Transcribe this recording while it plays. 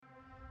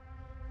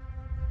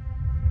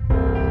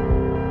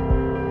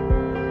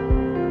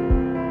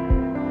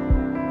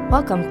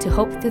Welcome to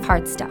Hope Through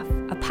Hard Stuff,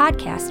 a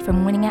podcast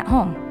from Winning at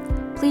Home.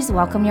 Please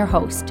welcome your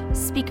host,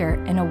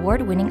 speaker, and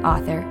award-winning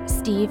author,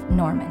 Steve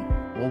Norman.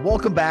 Well,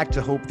 welcome back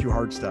to Hope Through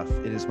Hard Stuff.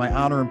 It is my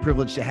honor and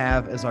privilege to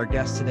have as our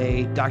guest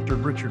today, Dr.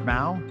 Richard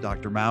Mouw.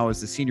 Dr. Mouw is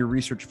the Senior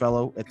Research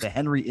Fellow at the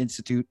Henry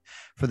Institute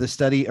for the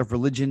Study of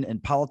Religion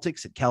and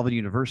Politics at Calvin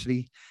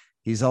University.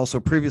 He's also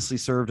previously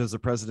served as the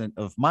president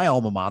of my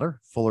alma mater,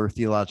 Fuller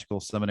Theological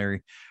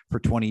Seminary, for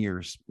 20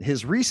 years.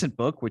 His recent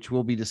book, which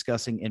we'll be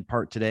discussing in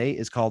part today,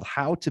 is called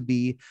How to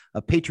Be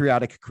a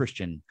Patriotic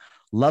Christian,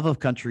 Love of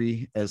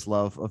Country as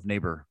Love of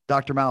Neighbor.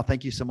 Dr. Mouw,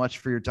 thank you so much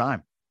for your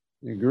time.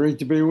 Great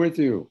to be with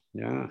you.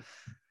 Yeah.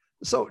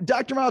 So,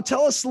 Dr. Mouw,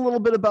 tell us a little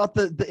bit about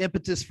the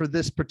impetus for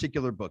this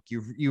particular book.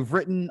 You've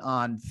written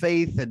on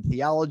faith and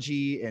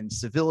theology and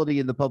civility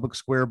in the public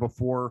square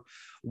before.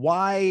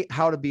 Why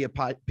How to Be a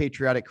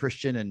Patriotic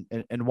Christian,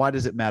 and why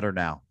does it matter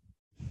now?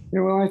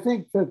 Yeah, well, I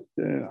think that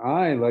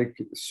I, like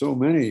so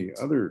many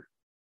other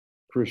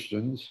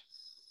Christians,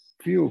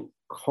 feel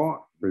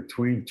caught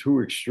between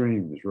two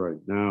extremes right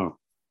now.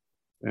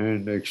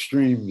 And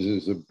extremes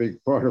is a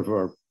big part of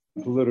our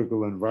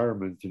political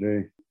environment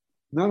today.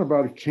 Not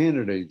about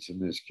candidates in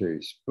this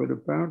case, but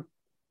about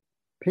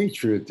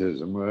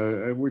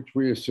patriotism, which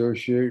we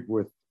associate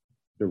with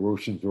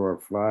devotion to our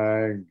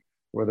flag,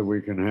 whether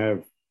we can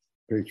have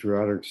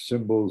patriotic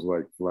symbols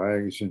like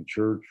flags in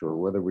church, or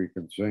whether we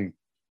can sing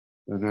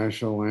the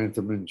national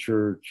anthem in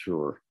church,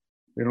 or,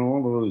 all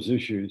of those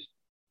issues.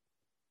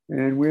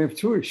 And we have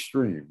two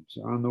extremes.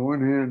 On the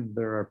one hand,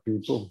 there are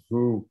people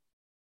who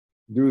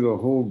do the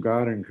whole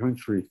God and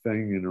country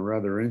thing in a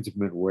rather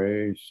intimate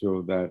way,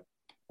 so that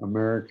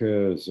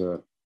America is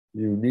a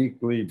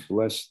uniquely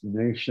blessed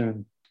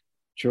nation,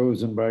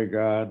 chosen by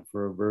God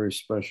for a very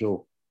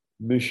special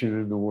mission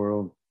in the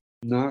world,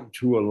 not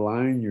to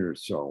align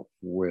yourself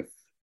with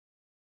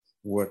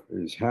what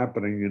is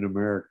happening in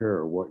America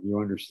or what you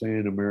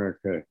understand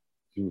America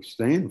to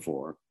stand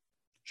for.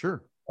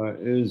 Sure.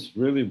 Is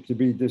really to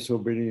be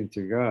disobedient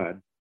to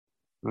God.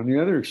 On the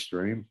other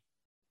extreme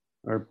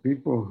are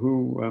people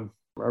who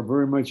are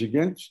very much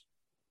against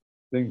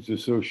things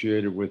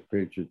associated with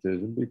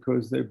patriotism,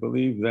 because they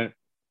believe that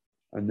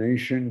a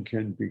nation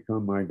can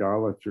become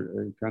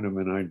kind of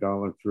an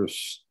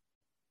idolatrous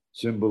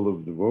symbol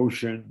of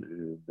devotion,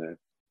 and that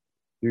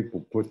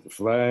people put the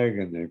flag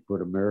and they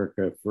put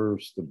America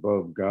first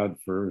above God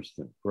first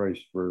and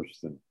Christ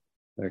first and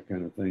that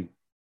kind of thing.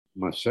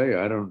 I must say,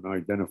 I don't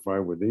identify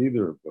with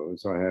either of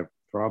those. I have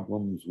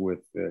problems with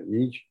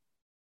each.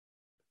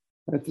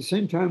 At the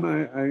same time,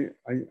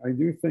 I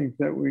do think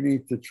that we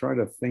need to try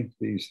to think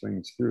these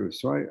things through.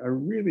 So I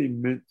really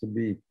meant to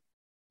be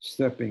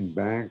stepping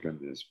back in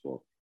this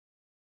book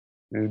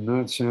and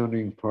not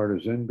sounding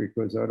partisan,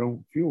 because I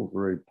don't feel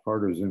very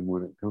partisan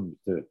when it comes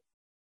to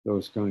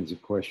those kinds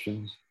of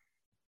questions.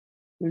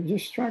 And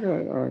just try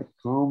to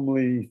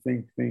calmly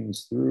think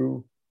things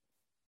through,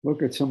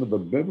 look at some of the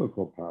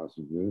biblical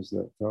passages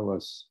that tell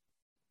us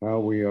how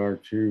we are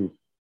to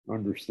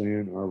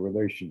understand our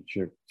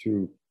relationship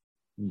to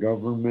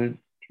government,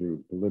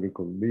 to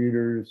political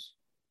leaders,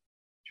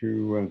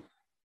 to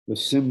the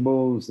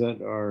symbols that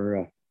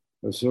are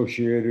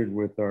associated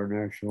with our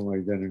national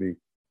identity.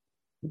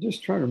 And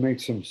just try to make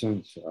some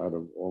sense out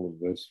of all of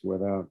this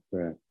without,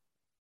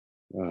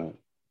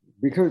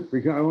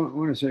 because I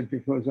want to say,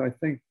 because I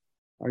think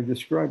I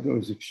describe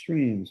those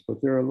extremes,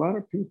 but there are a lot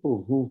of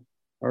people who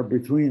are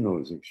between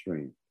those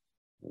extremes.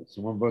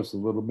 Some of us a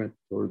little bit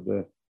toward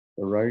the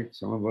right,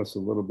 some of us a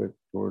little bit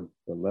toward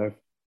the left,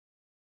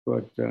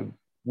 but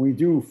we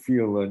do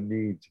feel a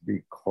need to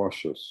be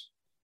cautious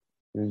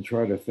and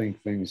try to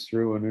think things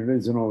through. And it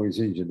isn't always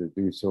easy to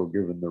do so,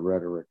 given the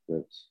rhetoric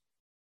that's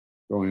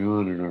going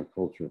on in our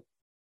culture.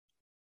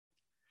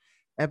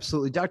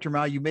 Absolutely. Dr.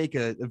 Mouw, you make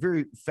a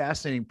very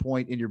fascinating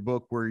point in your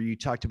book where you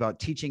talked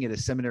about teaching at a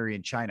seminary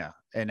in China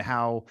and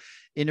how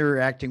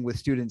interacting with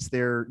students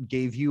there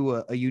gave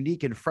you a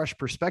unique and fresh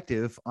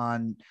perspective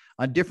on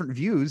different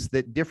views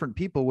that different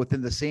people within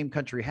the same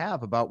country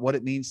have about what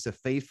it means to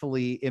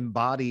faithfully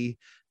embody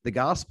the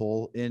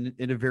gospel in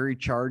a very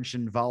charged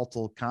and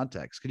volatile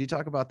context. Could you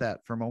talk about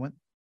that for a moment?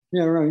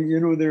 Yeah, right.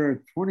 There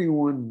are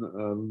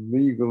 21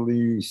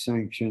 legally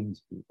sanctioned,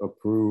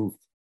 approved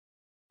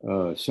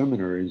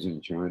seminaries in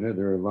China.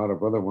 There are a lot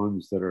of other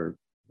ones that are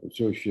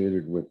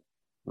associated with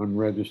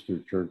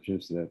unregistered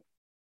churches that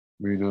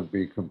may not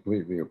be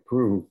completely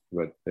approved,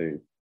 but they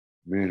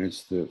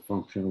manage to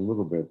function a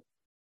little bit,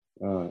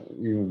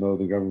 even though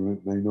the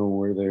government may know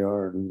where they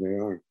are and who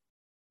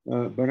they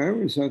are. But I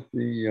was at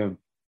the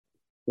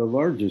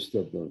largest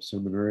of those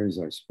seminaries.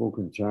 I spoke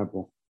in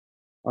chapel.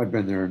 I've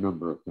been there a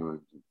number of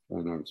times,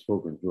 and I've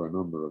spoken to a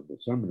number of the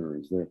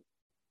seminaries there.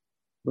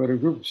 But a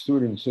group of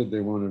students said they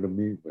wanted to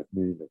meet with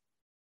me.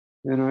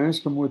 And I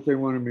asked them what they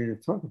wanted me to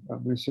talk about.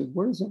 And they said,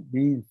 what does it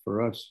mean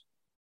for us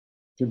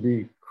to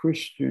be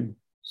Christian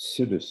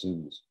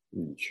citizens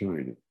in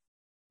China?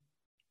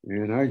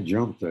 And I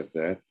jumped at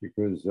that,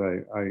 because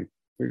I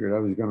figured I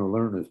was going to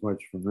learn as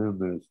much from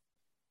them as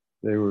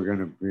they were going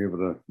to be able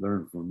to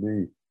learn from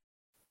me.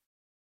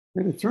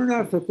 And it turned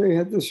out that they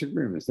had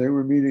disagreements. They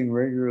were meeting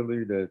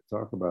regularly to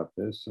talk about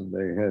this, and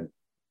they had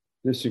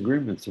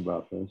disagreements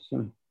about this.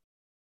 And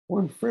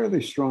one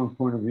fairly strong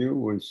point of view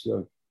was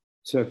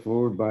set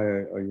forward by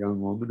a young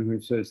woman who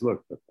says,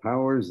 look, the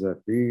powers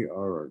that be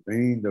are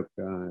ordained of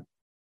God.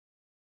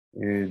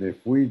 And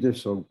if we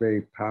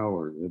disobey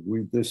powers, if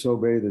we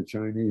disobey the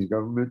Chinese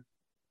government,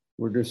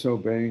 we're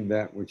disobeying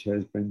that which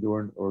has been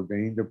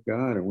ordained of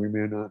God. And we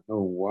may not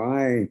know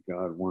why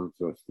God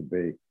wants us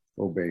to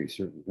obey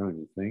certain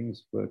kinds of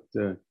things, but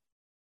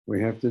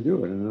we have to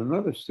do it. And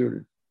another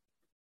student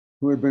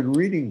who had been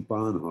reading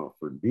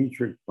Bonhoeffer,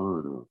 Dietrich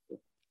Bonhoeffer,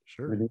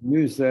 Sure. and he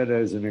used that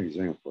as an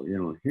example. You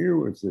know, here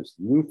was this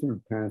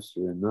Lutheran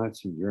pastor in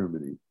Nazi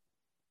Germany,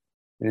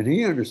 and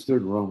he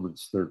understood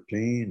Romans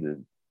 13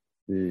 and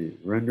the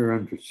render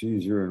unto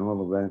Caesar and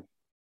all of that,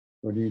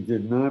 but he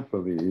did not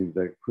believe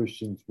that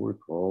Christians were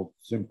called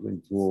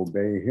simply to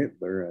obey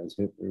Hitler as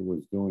Hitler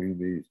was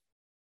doing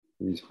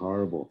these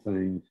horrible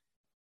things.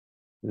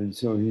 And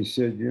so he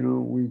said, you know,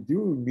 we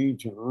do need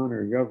to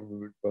honor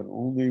government, but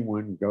only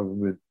when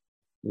government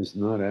is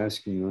not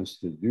asking us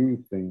to do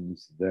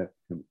things that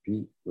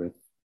compete with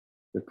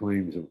the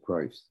claims of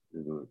Christ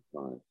in our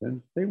lives.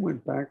 And they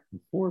went back and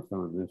forth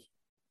on this,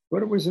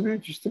 but it was an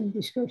interesting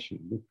discussion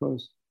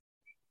because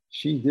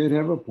she did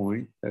have a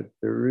point that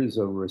there is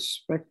a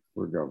respect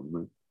for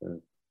government.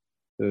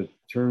 The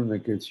term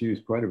that gets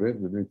used quite a bit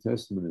in the New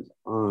Testament is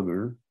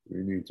honor.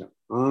 We need to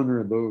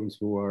honor those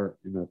who are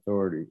in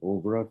authority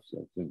over us.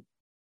 That's in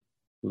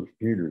 1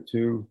 Peter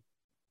 2.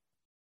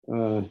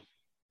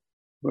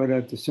 But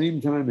at the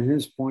same time,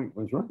 his point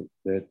was right,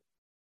 that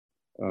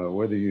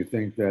whether you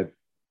think that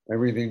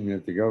everything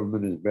that the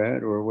government is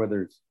bad or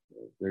whether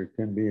there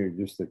can be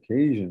just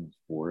occasions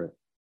for it,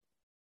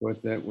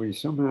 but that we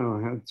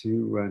somehow have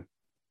to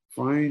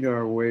find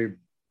our way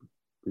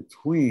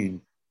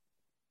between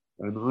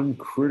an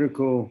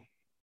uncritical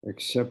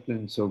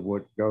acceptance of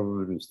what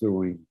government is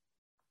doing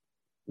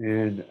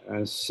and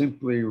as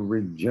simply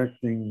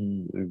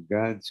rejecting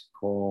God's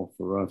call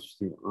for us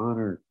to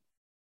honor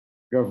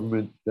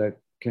government that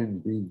can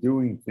be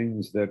doing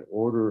things that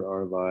order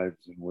our lives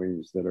in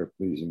ways that are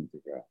pleasing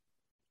to God.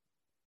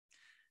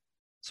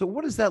 So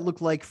what does that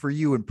look like for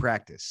you in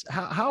practice?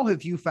 How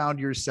have you found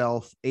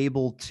yourself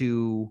able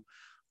to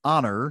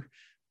honor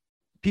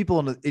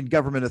people in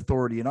government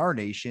authority in our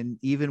nation,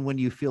 even when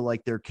you feel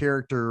like their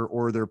character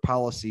or their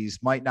policies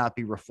might not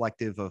be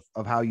reflective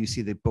of how you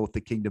see both the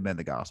kingdom and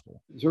the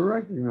gospel? So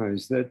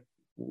recognize that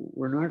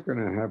we're not going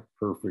to have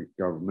perfect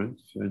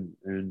governments, and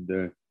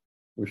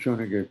we're trying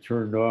to get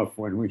turned off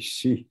when we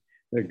see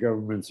that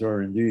governments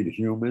are indeed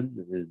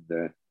human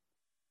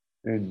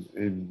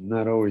and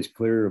not always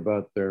clear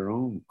about their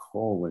own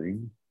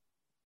calling.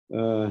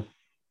 But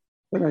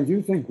I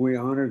do think we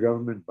honor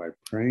government by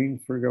praying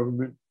for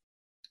government.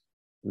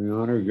 We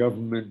honor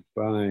government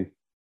by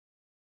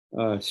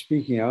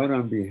speaking out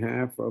on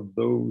behalf of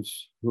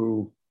those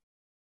who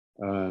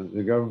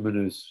the government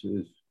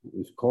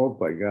is called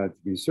by God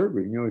to be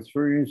serving. You know, it's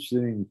very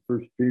interesting,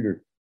 1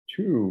 Peter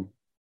 2,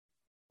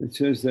 it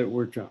says that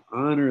we're to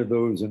honor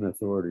those in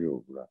authority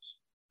over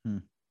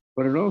us.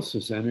 But it also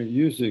says, and it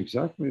uses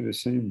exactly the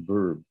same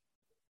verb.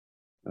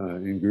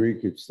 In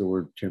Greek, it's the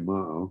word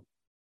timao.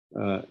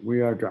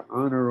 We are to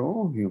honor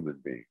all human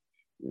beings.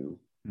 You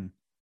know?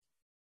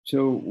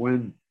 So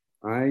when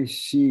I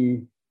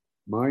see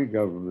my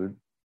government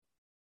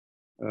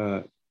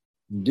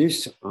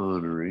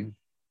dishonoring,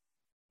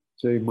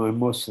 say, my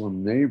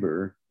Muslim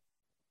neighbor,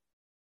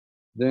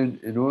 then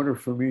in order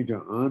for me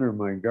to honor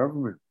my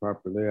government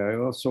properly, I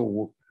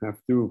also have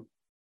to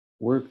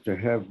work to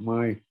have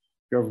my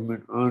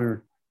government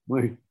honor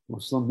my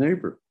Muslim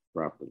neighbor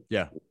properly.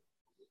 Yeah.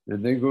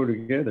 And they go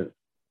together.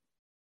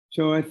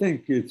 So I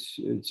think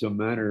it's a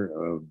matter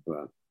of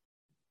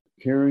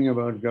caring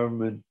about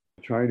government,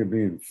 try to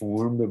be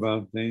informed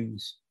about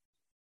things,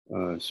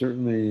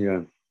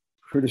 certainly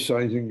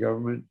criticizing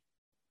government.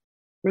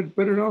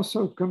 But it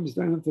also comes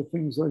down to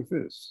things like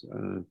this.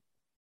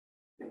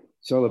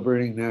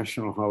 Celebrating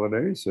national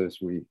holidays,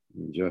 as we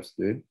just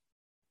did.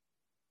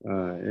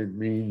 It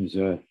means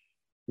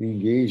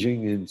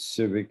engaging in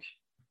civic.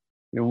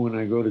 You know, when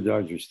I go to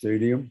Dodger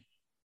Stadium,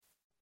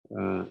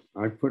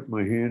 I put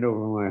my hand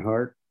over my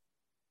heart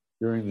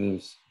during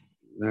this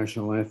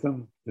national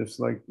anthem, just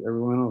like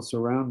everyone else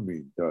around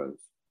me does.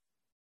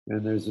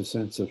 And there's a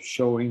sense of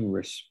showing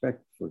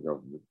respect for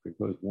government,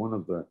 because one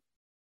of the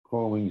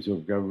callings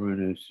of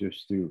government is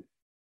just to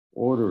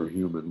order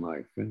human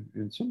life.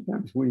 And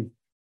sometimes we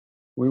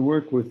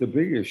work with the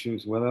big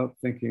issues without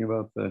thinking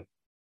about the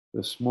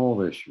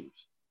small issues.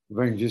 If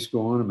I can just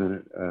go on a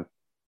minute,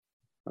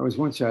 I was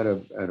once at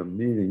a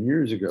meeting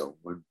years ago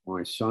when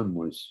my son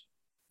was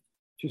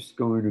just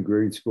going to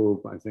grade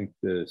school, I think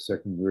the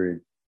second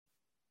grade.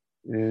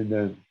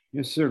 And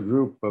this is a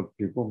group of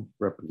people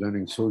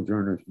representing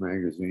Sojourners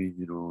Magazine,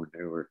 you know, and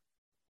they were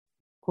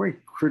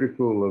quite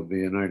critical of the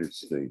United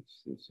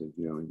States. They said,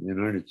 you know, the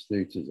United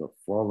States is a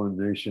fallen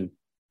nation.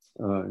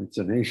 It's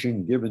a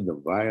nation given to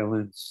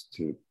violence,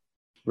 to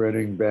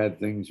spreading bad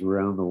things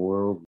around the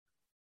world.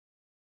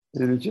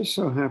 And it just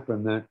so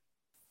happened that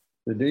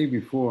the day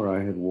before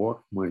I had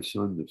walked my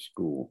son to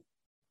school,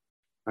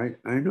 I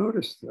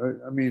noticed, I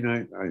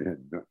had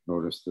not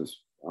noticed this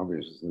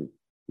obviously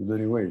in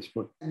many ways,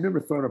 but I never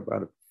thought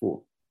about it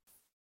before.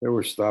 There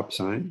were stop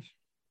signs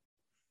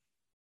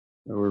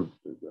that were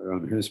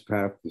on his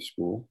path to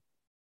school.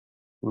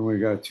 When we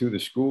got to the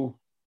school,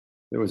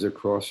 there was a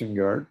crossing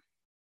guard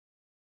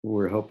who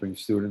were helping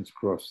students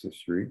cross the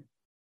street.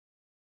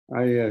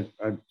 I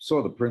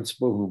saw the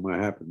principal, whom I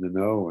happened to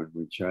know, and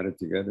we chatted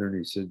together, and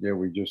he said, yeah,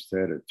 we just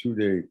had a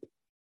 2-day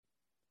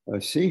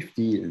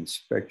safety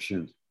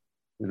inspection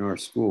in our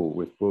school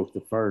with both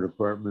the fire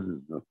department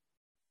and the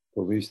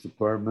police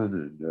department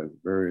and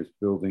various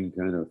building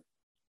kind of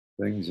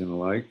things and the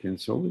like. And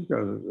so we've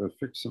got to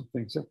fix some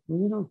things up.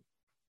 Well,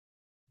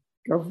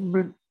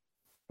 government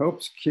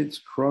helps kids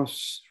cross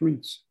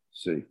streets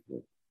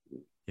safely.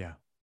 Yeah.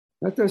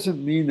 That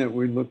doesn't mean that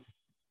we look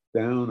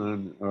down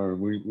on, or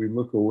we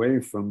look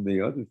away from the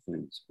other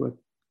things, but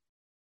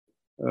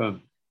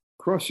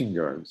crossing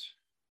guards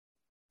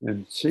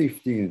and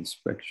safety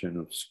inspection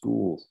of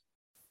schools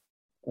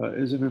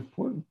is an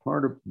important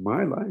part of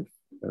my life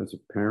as a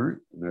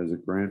parent and as a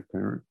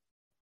grandparent.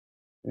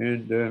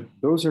 And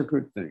those are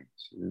good things.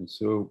 And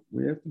so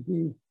we have to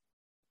be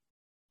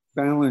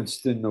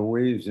balanced in the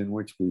ways in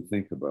which we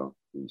think about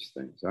these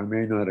things. I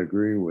may not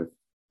agree with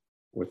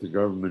what the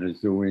government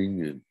is doing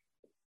in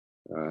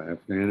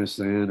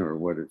Afghanistan or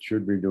what it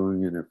should be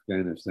doing in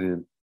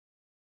Afghanistan,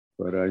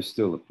 but I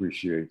still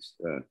appreciate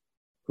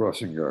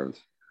crossing guards.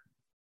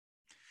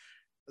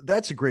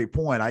 That's a great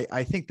point.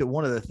 I think that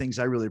one of the things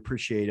I really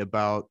appreciate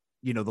about,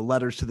 the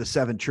letters to the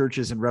 7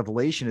 churches in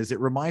Revelation is it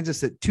reminds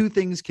us that 2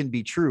 things can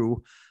be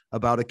true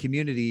about a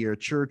community or a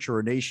church or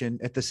a nation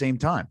at the same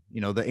time.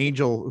 The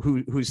angel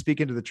who's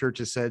speaking to the church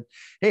has said,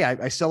 hey,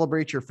 I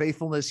celebrate your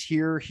faithfulness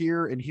here,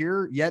 here, and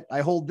here, yet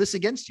I hold this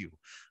against you.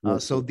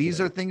 So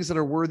these are things that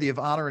are worthy of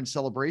honor and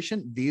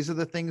celebration. These are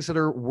the things that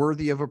are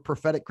worthy of a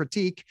prophetic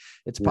critique.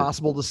 It's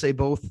possible to say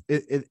both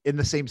in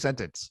the same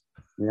sentence.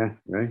 Yeah,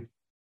 right.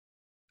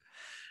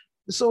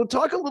 So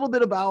talk a little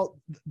bit about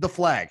the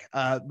flag,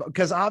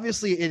 because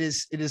obviously it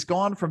is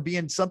gone from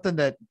being something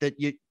that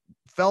you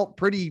felt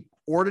pretty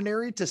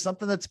ordinary to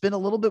something that's been a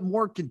little bit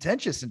more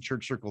contentious in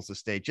church circles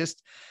this day.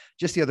 Just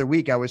the other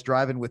week, I was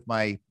driving with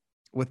my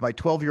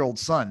 12-year-old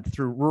son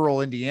through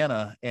rural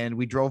Indiana, and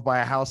we drove by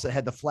a house that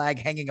had the flag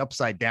hanging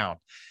upside down.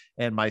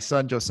 And my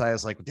son Josiah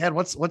is like, Dad,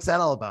 what's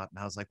that all about? And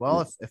I was like,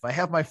 well, if I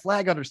have my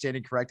flag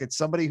understanding correct, it's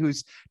somebody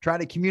who's trying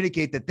to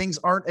communicate that things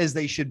aren't as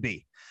they should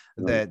be.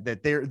 Right.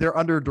 That they're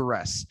under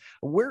duress.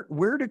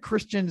 Where do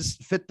Christians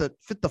fit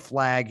the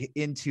flag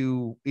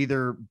into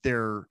either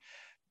their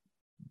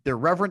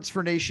reverence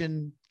for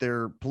nation,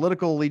 their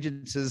political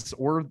allegiances,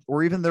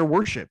 or even their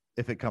worship,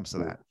 if it comes to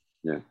that?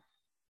 Yeah.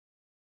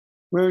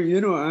 Well,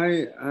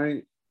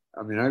 I've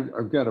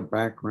got a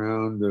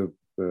background of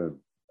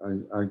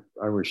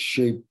I was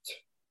shaped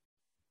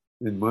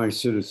in my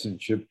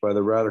citizenship by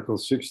the radical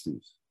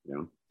 60s.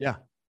 Yeah.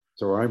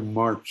 So I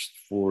marched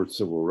for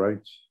civil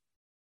rights.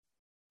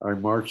 I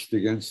marched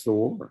against the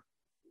war.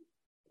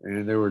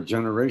 And there were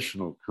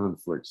generational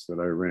conflicts that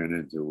I ran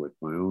into with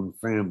my own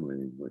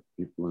family, with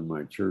people in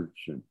my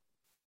church and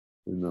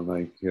the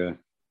like.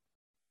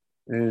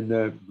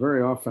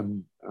 Very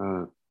often,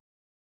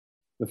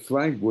 the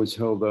flag was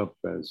held up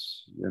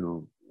as,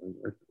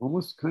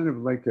 almost kind of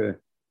like a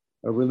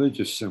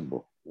religious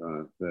symbol,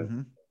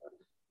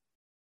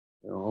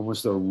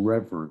 almost a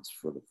reverence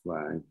for the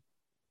flag.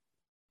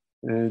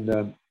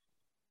 And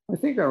I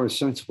think I was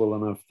sensible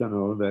enough to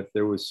know that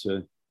there was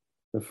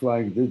the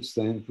flag did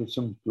stand for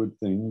some good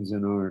things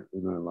in our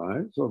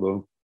lives.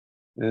 Although,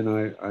 and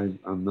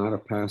I'm not a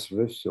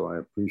pacifist, so I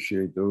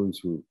appreciate those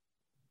who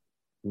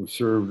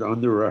served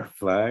under our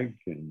flag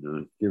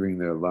and giving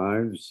their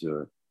lives,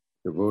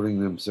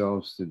 devoting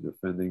themselves to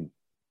defending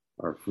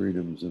our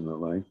freedoms and the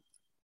like.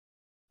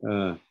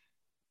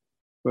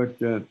 But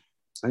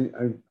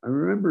I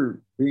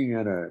remember being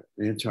at an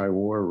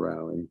anti-war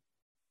rally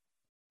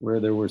where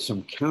there were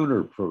some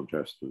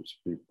counter-protesters,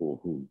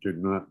 people who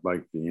did not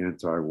like the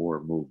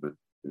anti-war movement,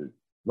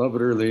 love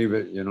it or leave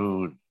it, and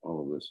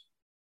all of this.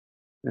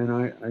 And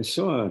I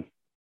saw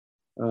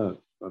a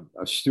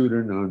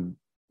student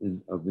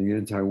of the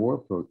anti-war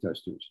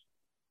protesters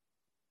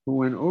who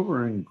went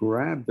over and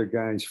grabbed the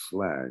guy's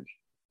flag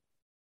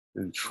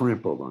and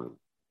trampled on it.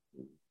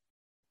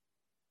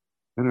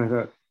 And I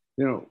thought,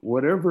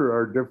 whatever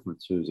our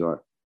differences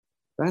are,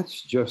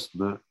 that's just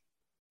not,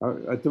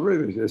 at the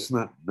rate, it's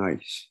not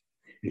nice.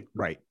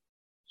 Right.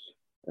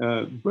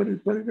 But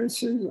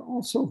it's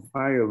also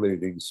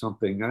violating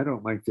something. I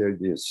don't like the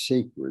idea of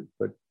sacred,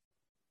 but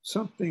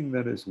something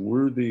that is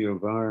worthy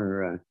of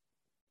our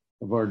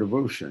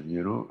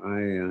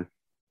devotion.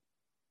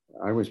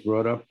 I was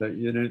brought up that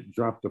you didn't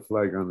drop the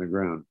flag on the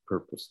ground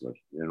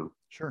purposely.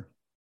 Sure.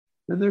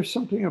 And there's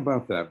something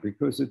about that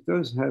because it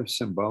does have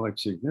symbolic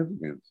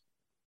significance.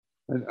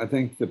 And I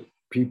think the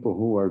people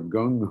who are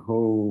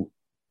gung-ho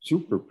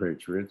super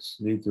patriots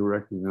need to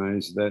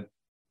recognize that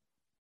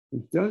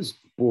it does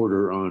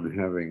border on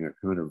having a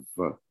kind of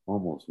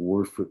almost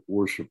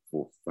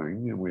worshipful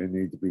thing, and we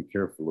need to be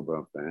careful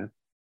about that.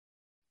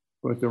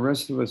 But the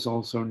rest of us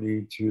also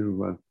need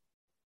to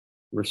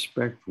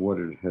respect what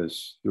it has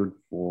stood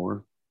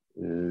for,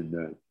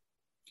 and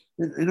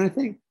I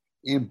think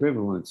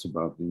ambivalence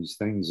about these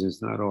things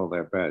is not all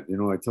that bad. You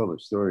know, I tell the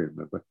story,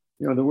 but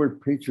you know, the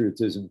word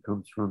patriotism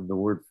comes from the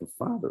word for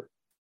father,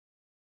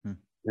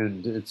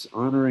 and it's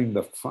honoring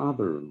the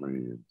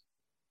fatherland.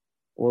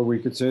 Or we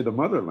could say the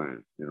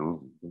motherland, you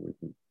know, we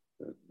can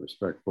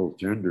respect both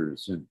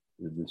genders in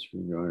this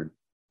regard.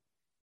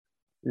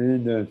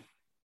 And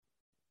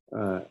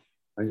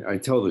I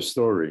tell the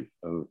story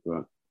of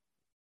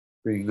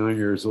being 9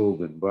 years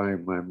old and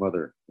buying my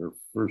mother her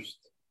first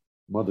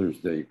Mother's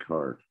Day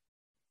card.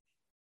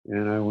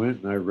 And I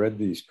went and I read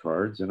these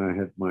cards, and I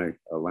had my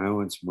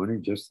allowance money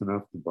just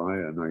enough to buy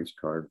a nice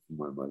card for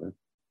my mother.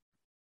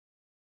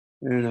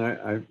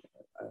 And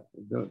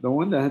the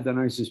one that had the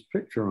nicest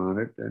picture on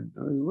it, and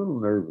I was a little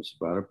nervous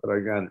about it, but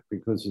I got it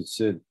because it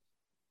said,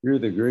 "You're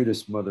the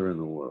greatest mother in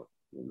the world."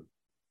 You know?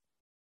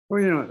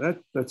 Well, you know,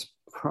 that's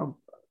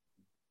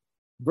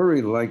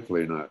very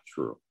likely not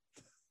true.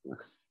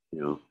 You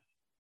know,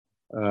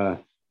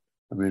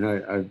 I mean,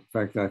 in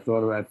fact, I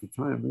thought about at the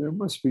time, there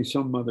must be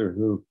some mother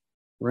who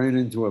ran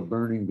into a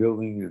burning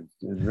building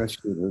and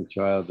rescued her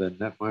child, and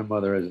that my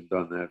mother hasn't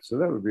done that. So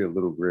that would be a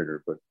little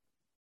greater, but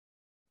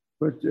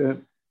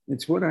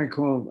it's what I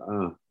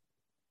call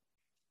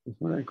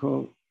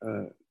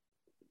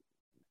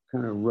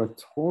kind of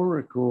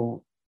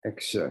rhetorical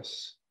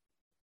excess.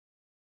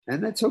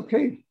 And that's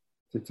okay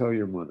to tell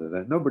your mother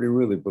that. Nobody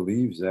really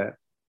believes that.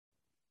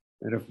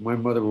 And if my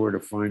mother were to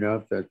find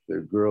out that the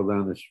girl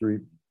down the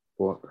street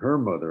bought her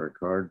mother a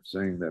card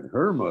saying that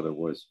her mother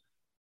was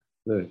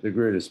the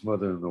greatest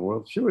mother in the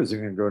world, she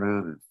wasn't going to go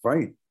down and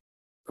fight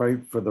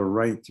for the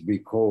right to be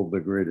called the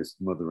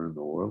greatest mother in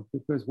the world,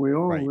 because we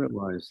all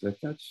realize that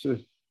that's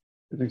just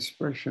an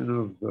expression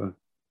of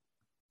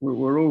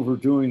we're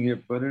overdoing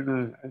it, but in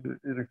a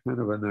kind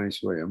of a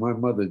nice way. And my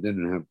mother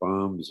didn't have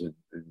bombs and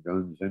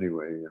guns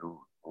anyway, you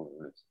know, all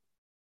that.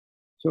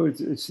 So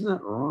it's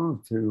not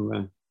wrong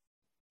to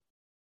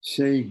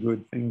say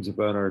good things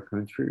about our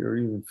country, or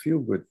even feel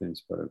good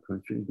things about our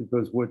country,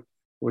 because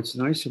what's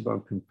nice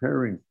about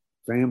comparing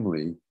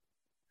family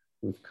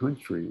with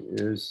country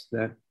is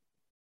that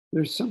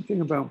there's something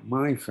about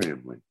my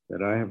family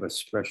that I have a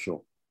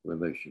special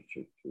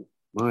relationship to.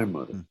 My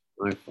mother,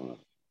 my father.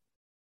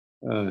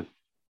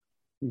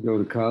 You go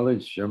to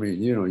college. I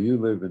mean, you know, you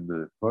live in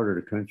the part of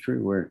the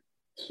country where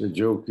the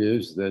joke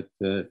is that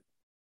the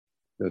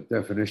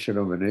definition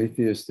of an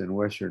atheist in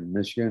Western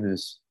Michigan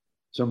is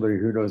somebody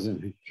who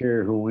doesn't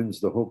care who wins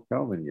the Hope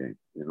Calvin game,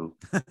 you know.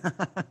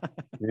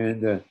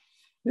 And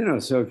you know,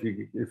 so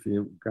if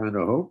you kind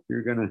of hope,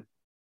 you're going to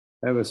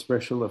have a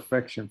special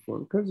affection for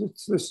it because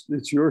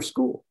it's your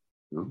school,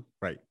 you know?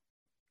 Right.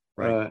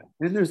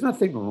 And there's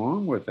nothing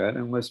wrong with that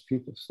unless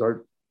people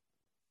start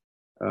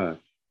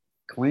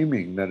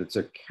claiming that it's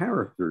a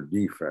character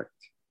defect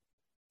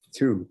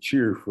to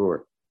cheer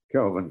for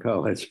Calvin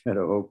College at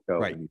a Hope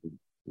Calvin,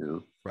 you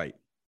know. Right.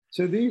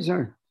 So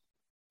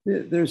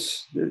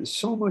there's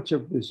so much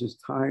of this is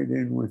tied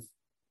in with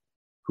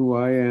who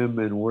I am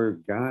and where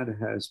God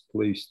has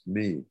placed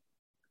me.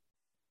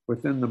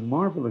 But then the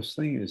marvelous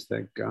thing is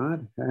that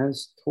God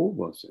has told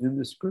us in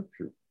the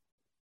scripture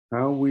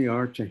how we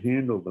are to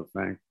handle the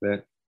fact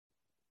that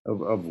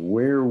of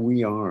where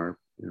we are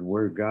and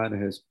where God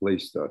has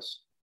placed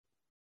us.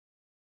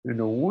 And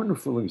a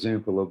wonderful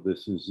example of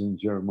this is in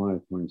Jeremiah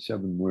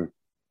 27, where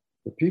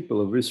the people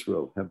of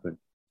Israel have been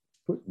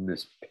put in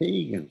this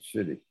pagan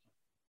city.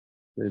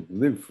 They've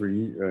lived for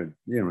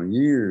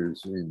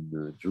years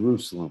in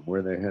Jerusalem,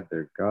 where they had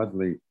their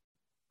godly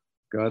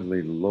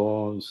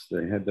laws.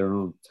 They had their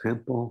own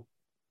temple.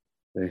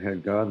 They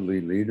had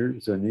godly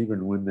leaders, and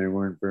even when they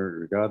weren't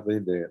very godly,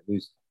 they at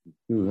least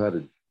knew how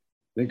to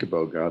think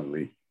about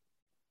godly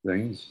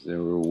things. They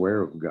were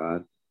aware of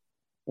God.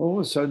 All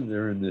of a sudden,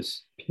 they're in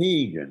this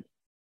pagan,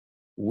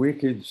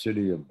 wicked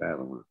city of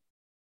Babylon.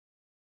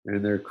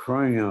 And they're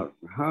crying out,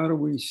 how do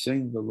we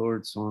sing the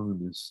Lord's song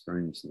in this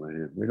strange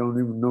land? We don't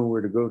even know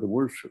where to go to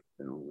worship,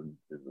 you know, in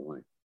the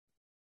land.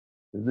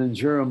 And then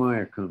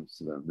Jeremiah comes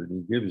to them and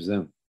he gives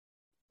them,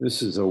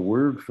 this is a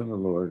word from the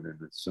Lord,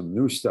 and it's some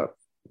new stuff,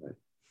 right,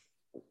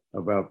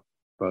 about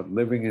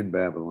living in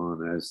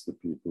Babylon as the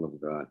people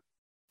of God.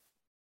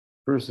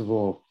 First of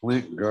all,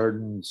 plant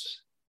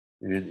gardens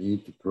and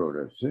eat the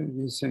produce.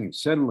 He's saying,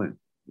 settle in.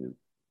 You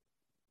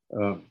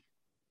know.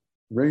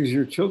 Raise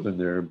your children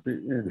there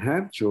and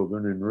have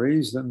children and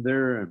raise them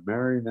there and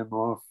marry them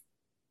off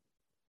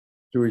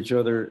to each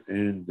other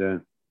and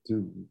to,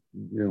 you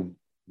know,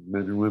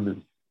 men and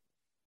women,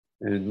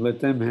 and let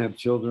them have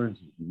children,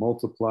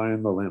 multiply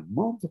in the land.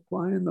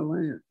 Multiply in the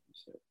land, he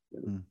said.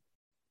 You know?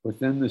 But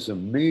then this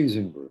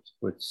amazing verse,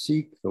 but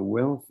seek the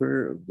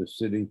welfare of the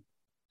city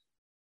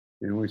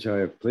in which I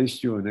have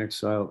placed you in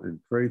exile,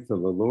 and pray to the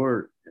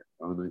Lord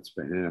on its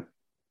behalf,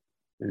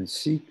 and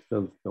seek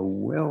the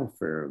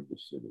welfare of the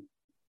city.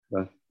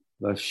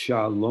 the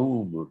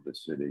shalom of the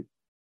city.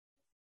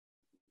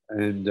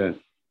 And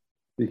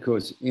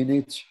because in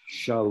its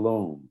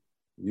shalom,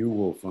 you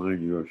will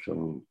find your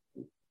shalom.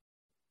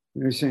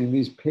 They're saying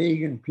these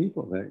pagan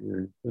people that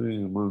you're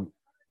living among,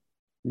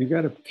 you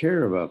got to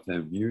care about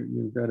them.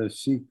 You've got to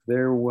seek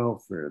their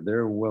welfare,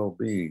 their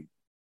well-being.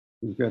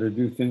 You've got to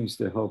do things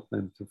to help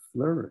them to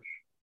flourish.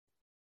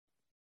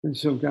 And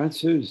so God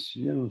says,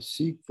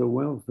 seek the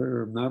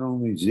welfare of not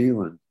only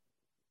Zeeland,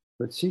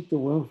 but seek the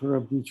welfare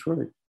of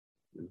Detroit.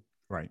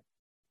 Right.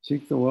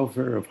 Seek the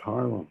welfare of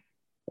Harlem,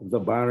 of the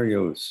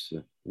barrios,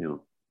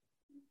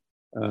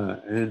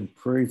 and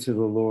pray to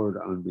the Lord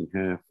on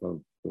behalf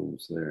of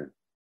those there.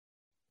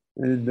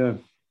 And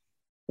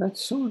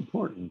that's so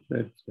important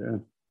that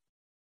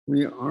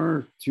we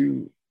are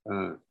to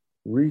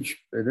reach,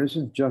 it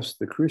isn't just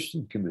the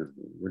Christian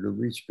community, we're to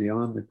reach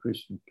beyond the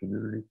Christian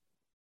community.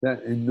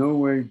 That in no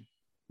way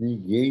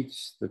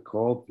negates the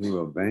call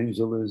to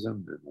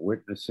evangelism and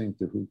witnessing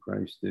to who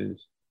Christ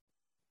is.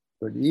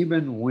 But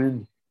even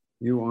when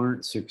you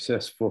aren't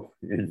successful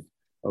in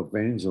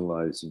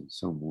evangelizing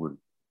someone,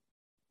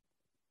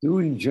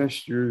 doing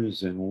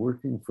gestures and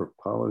working for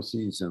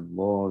policies and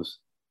laws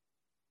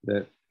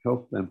that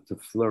help them to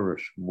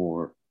flourish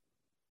more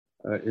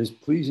is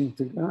pleasing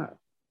to God.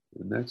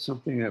 And that's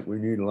something that we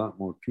need a lot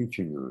more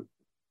teaching on.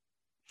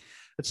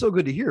 It's so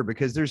good to hear,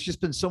 because there's just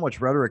been so much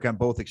rhetoric on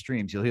both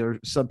extremes. You'll hear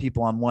some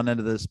people on one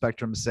end of the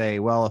spectrum say,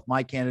 well, if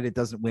my candidate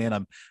doesn't win,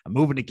 I'm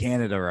moving to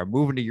Canada, or I'm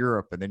moving to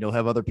Europe. And then you'll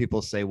have other people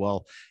say,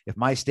 well, if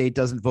my state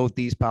doesn't vote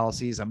these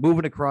policies, I'm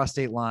moving across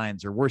state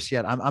lines, or worse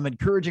yet, I'm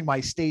encouraging my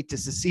state to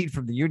secede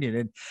from the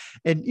union.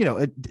 And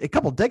a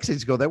couple of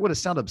decades ago, that would have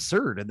sounded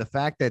absurd. And the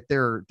fact that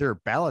there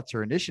are ballots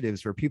or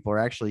initiatives where people are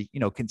actually,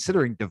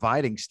 considering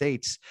dividing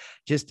states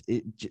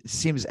it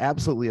seems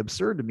absolutely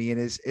absurd to me, and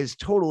is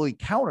totally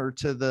counter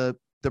to the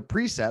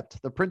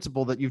precept, the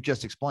principle that you've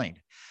just explained,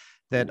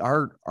 that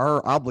our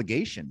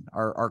obligation,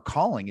 our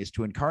calling is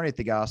to incarnate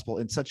the gospel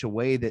in such a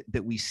way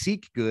that we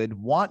seek good,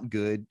 want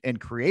good, and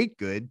create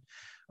good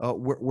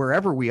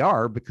wherever we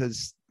are,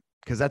 because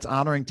that's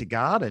honoring to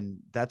God, and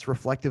that's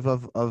reflective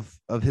of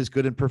his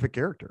good and perfect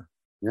character.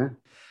 Yeah.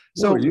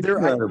 So you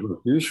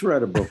should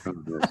write a book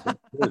on this.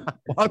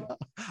 Well,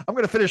 I'm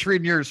going to finish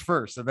reading yours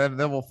first, and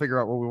then we'll figure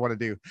out what we want to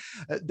do.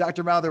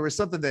 Dr. Mao, there was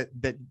something that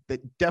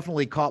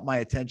definitely caught my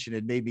attention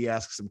and made me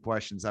ask some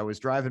questions. I was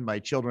driving my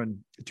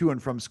children to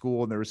and from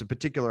school, and there was a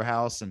particular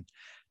house in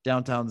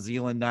downtown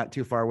Zeeland, not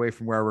too far away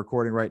from where I'm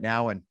recording right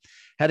now. And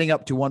heading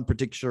up to one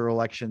particular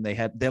election, they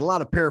had a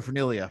lot of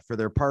paraphernalia for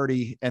their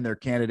party and their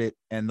candidate,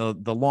 and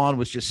the lawn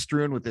was just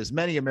strewn with as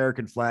many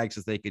American flags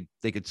as they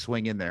could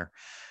swing in there.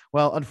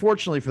 Well,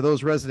 unfortunately for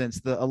those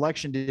residents, the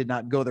election did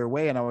not go their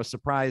way, and I was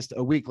surprised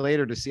a week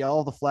later to see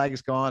all the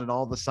flags gone and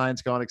all the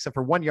signs gone, except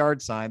for one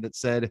yard sign that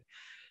said,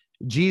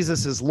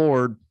 "Jesus is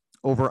Lord,"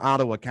 over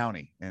Ottawa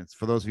County. And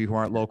for those of you who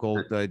aren't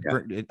local,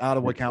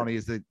 Ottawa County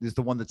is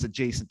the one that's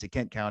adjacent to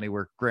Kent County,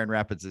 where Grand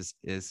Rapids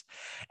is.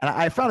 And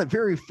I found it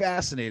very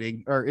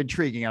fascinating or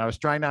intriguing. And I was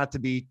trying not to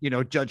be,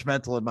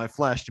 judgmental in my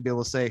flesh, to be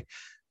able to say,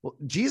 well,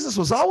 Jesus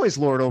was always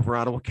Lord over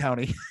Ottawa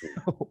County.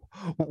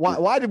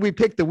 Why did we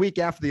pick the week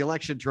after the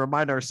election to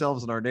remind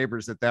ourselves and our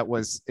neighbors that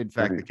was in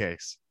fact the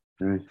case?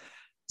 Right.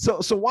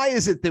 So why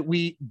is it that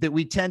we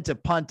tend to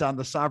punt on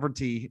the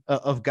sovereignty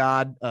of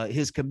God,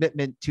 his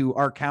commitment to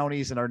our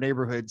counties and our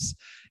neighborhoods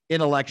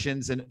in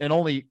elections, and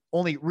only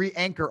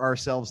re-anchor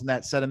ourselves in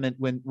that sentiment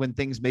when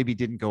things maybe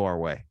didn't go our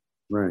way?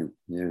 Right.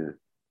 Yeah.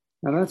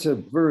 Now that's a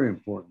very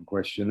important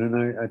question.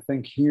 And I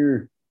think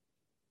here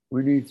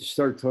we need to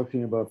start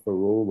talking about the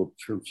role of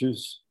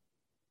churches.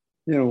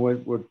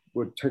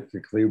 What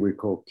technically we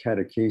call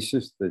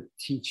catechesis, the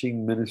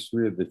teaching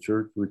ministry of the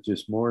church, which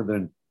is more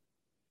than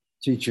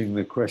teaching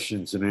the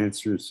questions and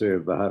answers, say,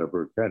 of the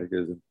Heidelberg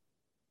Catechism.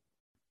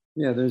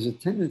 Yeah, there's a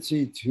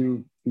tendency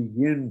to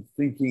begin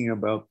thinking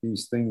about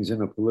these things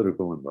in a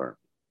political environment.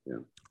 Yeah.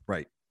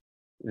 Right.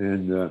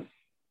 And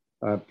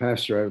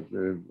Pastor,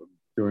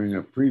 during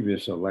a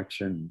previous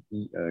election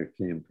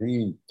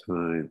campaign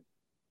time,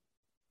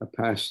 a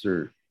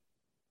pastor,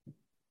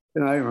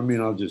 and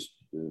I'll just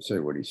say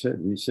what he said.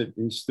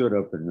 He stood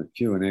up in the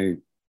Q&A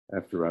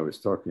after I was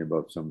talking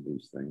about some of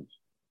these things.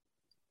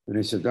 And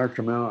he said,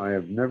 "Dr. Mao, I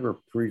have never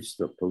preached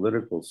a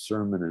political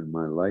sermon in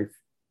my life,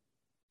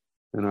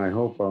 and I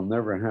hope I'll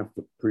never have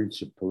to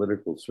preach a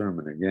political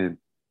sermon again,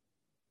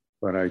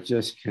 but I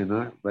just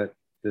cannot let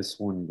this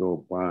one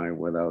go by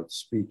without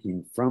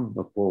speaking from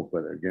the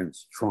pulpit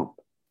against Trump."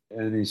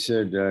 And he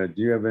said, "Do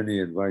you have any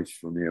advice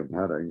for me of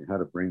how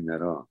to bring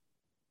that off?"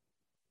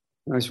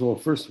 And I said, "Well,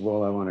 first of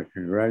all, I want to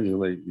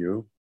congratulate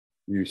you.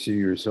 You see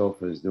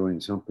yourself as doing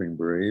something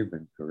brave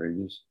and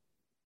courageous.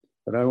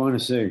 But I want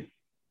to say,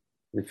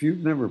 if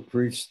you've never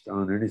preached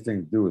on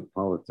anything to do with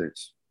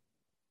politics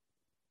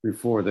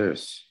before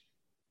this,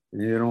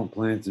 and you don't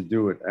plan to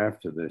do it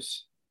after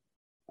this,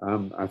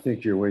 I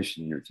think you're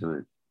wasting your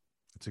time."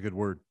 That's a good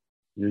word.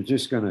 You're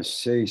just going to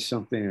say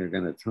something that's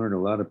going to turn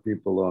a lot of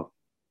people off.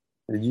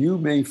 And you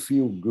may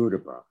feel good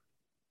about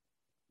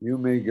it. You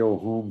may go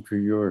home to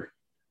your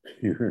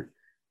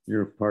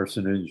your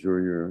parsonage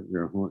or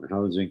your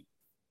housing,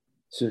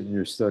 sit in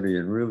your study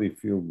and really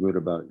feel good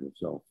about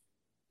yourself.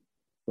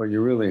 But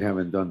you really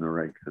haven't done the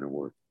right kind of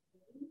work.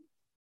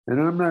 And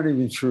I'm not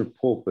even sure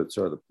pulpits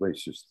are the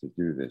places to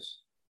do this.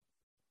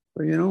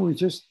 But, you know,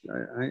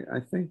 I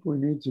think we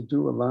need to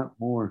do a lot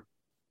more.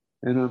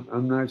 And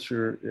I'm not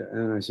sure.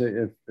 And I say,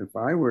 if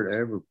I were to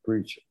ever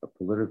preach a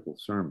political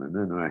sermon,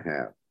 and I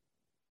have,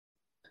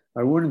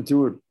 I wouldn't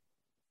do it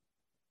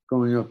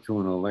going up to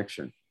an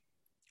election.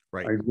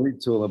 Right. I'd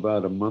wait till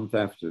about a month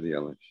after the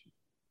election.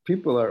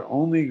 People are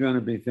only going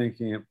to be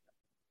thinking,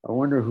 I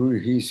wonder who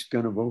he's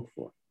going to vote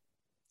for.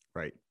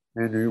 Right.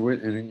 And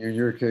in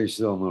your case,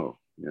 they'll know,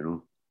 you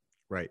know.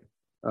 Right.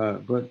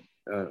 But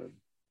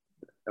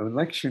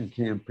election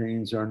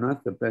campaigns are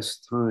not the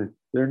best time.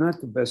 They're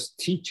not the best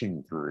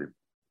teaching time.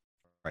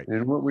 Right.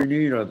 And what we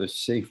need are the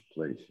safe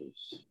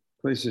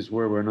places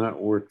where we're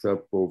not worked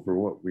up over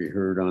what we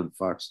heard on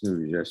Fox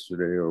News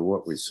yesterday or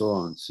what we saw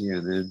on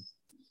CNN.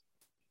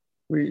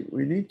 We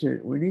need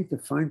to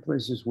find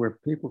places where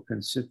people can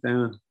sit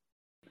down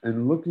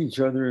and look each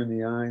other in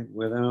the eye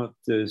without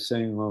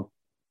saying, well,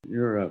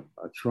 you're a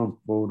Trump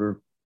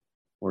voter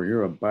or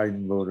you're a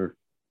Biden voter.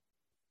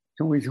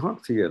 Can we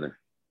talk together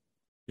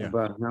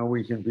about how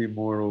we can be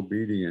more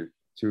obedient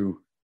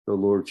to the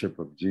Lordship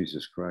of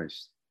Jesus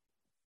Christ?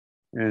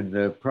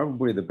 And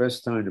probably the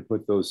best time to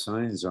put those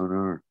signs on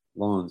our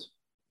lawns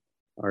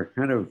are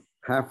kind of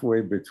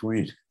halfway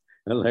between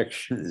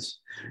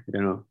elections,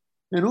 you know,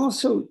 and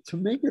also to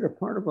make it a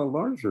part of a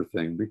larger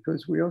thing,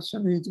 because we also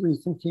need to be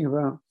thinking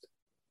about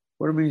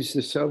what it means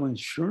to sell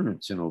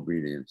insurance in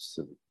obedience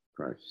to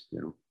Christ, you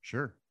know.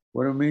 Sure.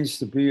 What it means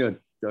to be a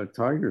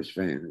Tigers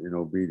fan in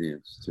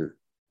obedience to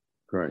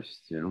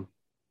Christ, you know.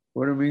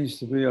 What it means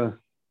to be a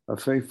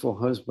faithful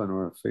husband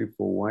or a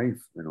faithful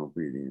wife in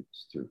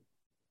obedience to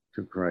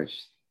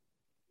Christ.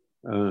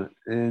 We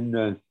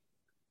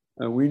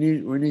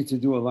need to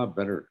do a lot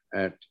better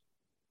at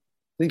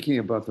thinking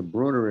about the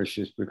broader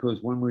issues,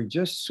 because when we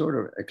just sort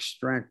of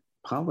extract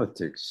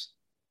politics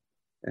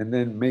and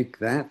then make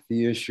that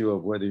the issue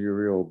of whether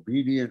you're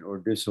obedient or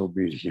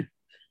disobedient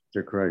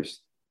to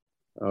Christ,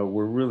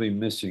 we're really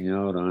missing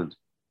out on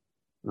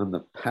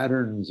the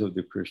patterns of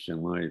the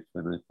Christian life.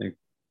 And I think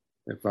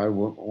if I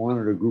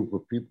wanted a group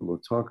of people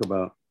to talk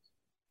about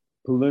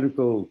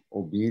political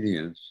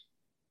obedience,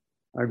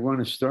 I'd want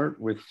to start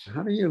with,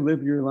 how do you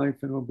live your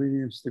life in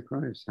obedience to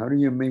Christ? How do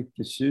you make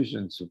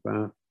decisions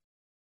about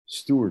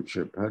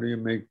stewardship? How do you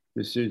make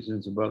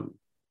decisions about,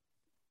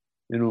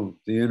 you know,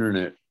 the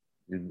internet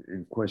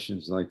and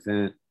questions like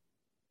that?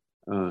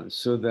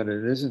 So that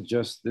it isn't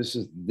just, this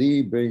is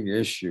the big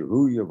issue,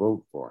 who you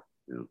vote for,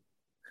 you know?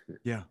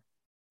 Yeah.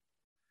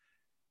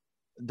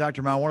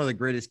 Dr. Mao, one of the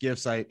greatest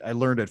gifts I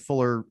learned at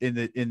Fuller in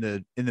the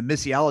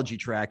missiology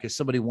track is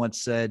somebody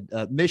once said,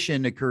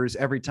 mission occurs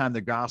every time the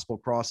gospel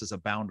crosses a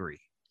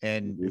boundary.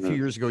 And a few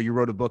years ago, you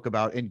wrote a book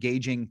about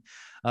engaging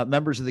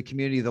members of the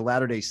community of the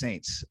Latter-day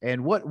Saints.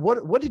 And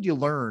what did you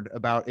learn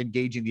about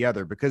engaging the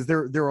other? Because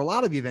there are a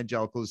lot of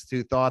evangelicals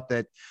who thought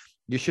that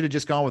you should have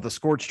just gone with a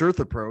scorched earth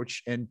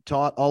approach and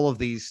taught all of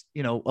these,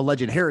 you know,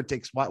 alleged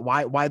heretics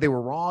why they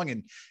were wrong,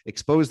 and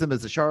expose them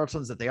as the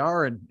charlatans that they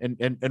are, and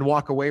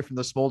walk away from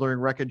the smoldering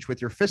wreckage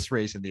with your fists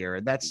raised in the air.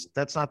 And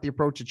that's not the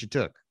approach that you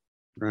took.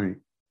 Right.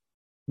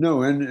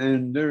 No,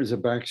 and there's a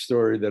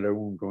backstory that I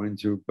won't go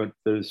into, but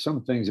there's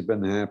some things have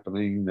been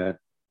happening that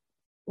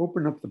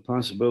open up the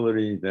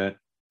possibility that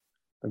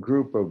a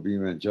group of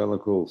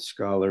evangelical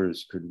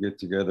scholars could get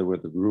together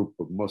with a group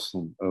of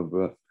Mormon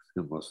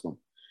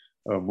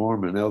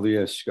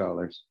LDS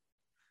scholars,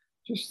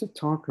 just to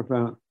talk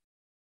about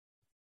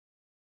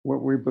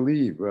what we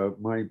believe.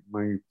 My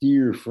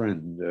dear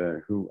friend,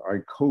 who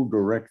I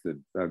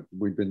co-directed,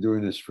 we've been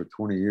doing this for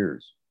 20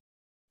 years,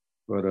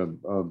 but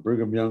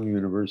Brigham Young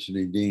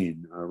University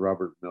Dean,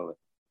 Robert Miller,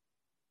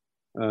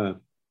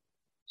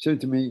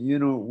 said to me, you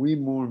know, we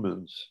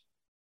Mormons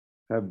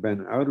have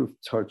been out of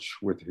touch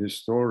with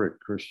historic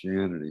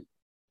Christianity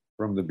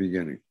from the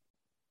beginning.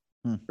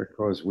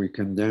 Because we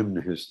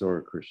condemned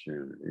historic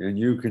Christianity, and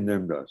you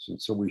condemned us.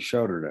 And so we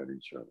shouted at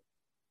each other.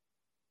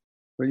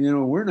 But, you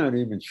know, we're not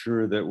even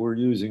sure that we're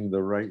using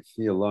the right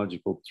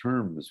theological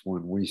terms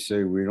when we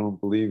say we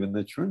don't believe in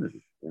the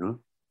Trinity, you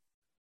know?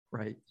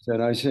 Right.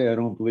 I say I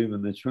don't believe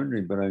in the Trinity,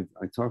 but I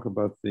talk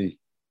about the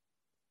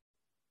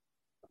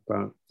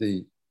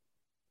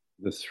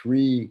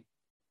three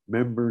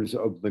members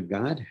of the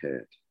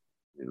Godhead,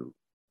 you know?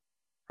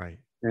 Right.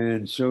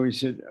 And so he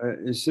said,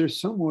 is there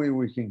some way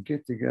we can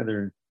get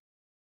together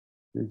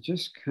and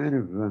just kind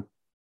of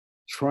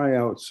try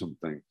out some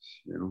things,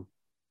 you know,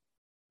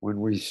 when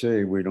we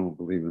say we don't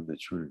believe in the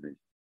Trinity,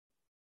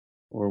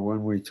 or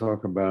when we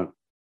talk about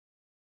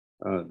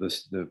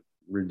the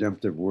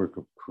redemptive work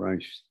of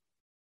Christ?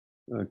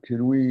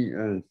 Can we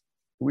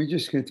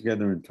just get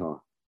together and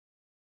talk?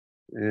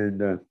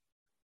 And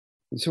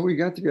so we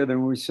got together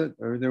and we said,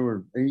 there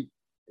were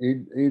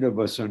eight of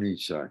us on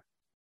each side.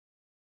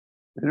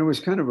 And it was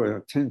kind of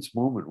a tense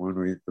moment when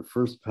the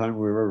first time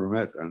we ever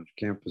met on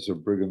campus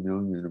of Brigham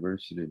Young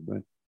University.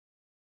 But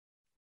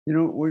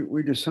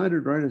we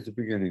decided right at the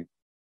beginning,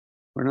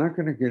 we're not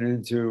going to get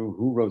into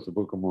who wrote the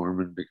Book of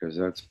Mormon because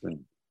that's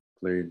been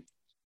played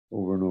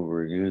over and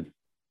over again.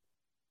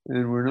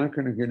 And we're not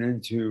going to get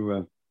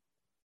into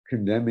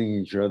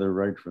condemning each other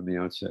right from the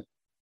outset.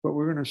 But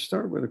we're going to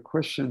start with a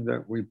question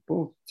that we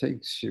both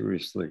take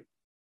seriously.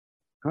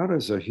 How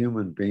does a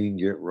human being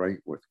get right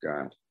with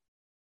God?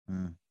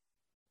 Mm.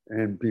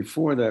 And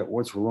before that,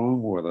 what's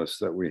wrong with us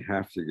that we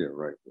have to get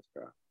right with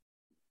God?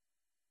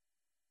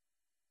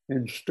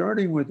 And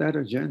starting with that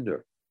agenda,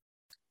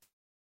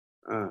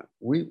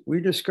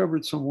 we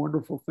discovered some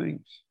wonderful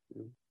things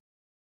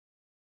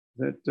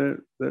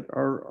that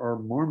our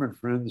Mormon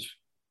friends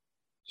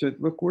said,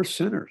 look, we're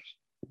sinners.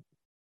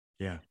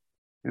 Yeah.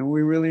 And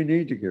we really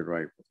need to get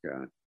right with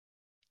God.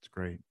 It's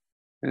great.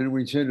 And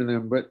we said to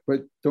them, but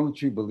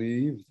don't you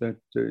believe that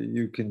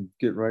you can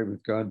get right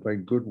with God by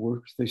good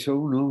works? They said,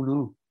 oh,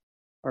 no.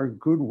 Our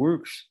good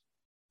works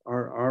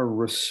are our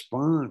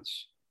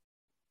response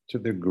to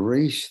the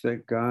grace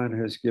that God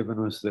has given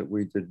us that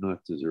we did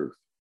not deserve,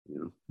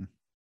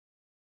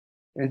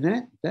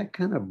 And that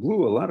kind of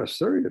blew a lot of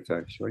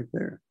stereotypes right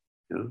there.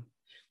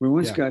 We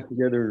once got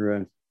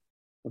together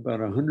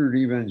about 100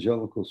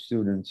 evangelical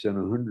students and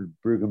 100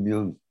 Brigham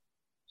Young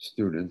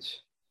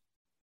students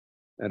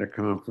at a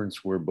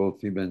conference where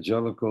both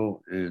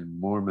evangelical and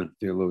Mormon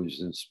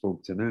theologians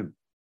spoke to them.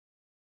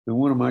 And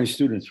one of my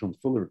students from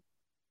Fuller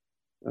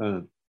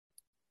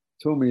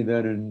told me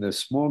that in the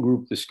small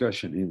group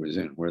discussion he was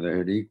in, where they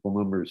had equal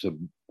numbers of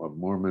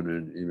Mormon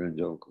and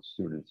evangelical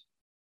students,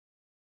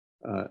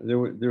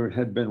 there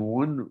had been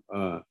one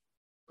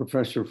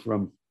professor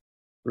from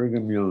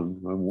Brigham Young,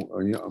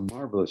 a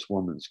marvelous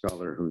woman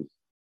scholar who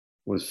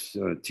was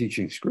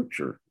teaching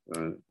scripture,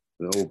 the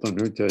Old and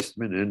New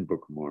Testament and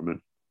Book of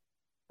Mormon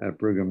at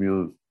Brigham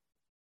Young.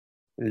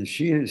 And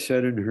she had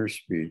said in her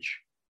speech,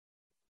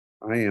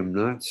 I am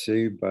not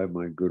saved by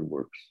my good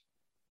works.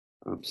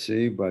 I'm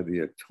saved by the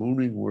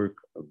atoning work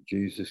of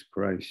Jesus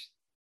Christ,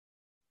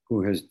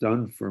 who has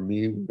done for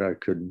me what I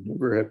could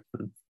never have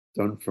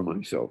done for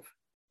myself.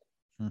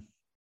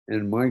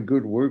 And my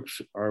good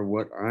works are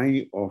what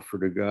I offer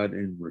to God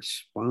in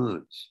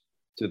response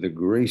to the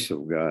grace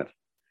of God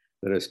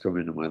that has come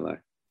into my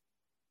life.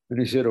 And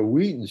he said, a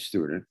Wheaton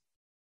student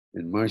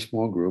in my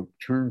small group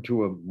turned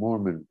to a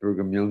Mormon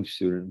Brigham Young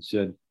student and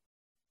said,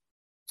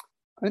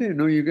 I didn't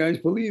know you guys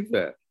believed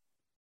that.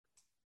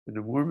 And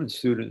the Mormon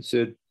student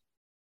said,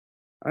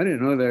 I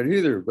didn't know that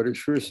either, but it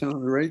sure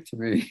sounded right to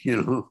me,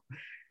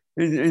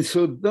 And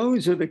so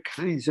those are the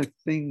kinds of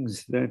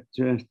things that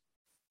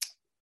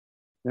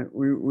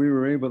we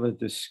were able to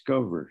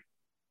discover.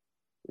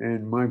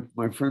 And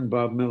my friend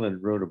Bob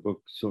Millett wrote a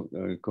book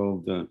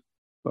called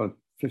about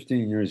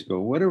 15 years ago,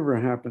 Whatever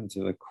Happened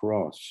to the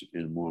Cross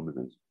in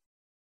Mormonism?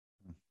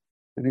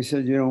 And he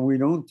said, we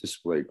don't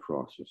display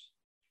crosses.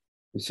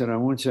 He said, I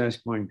once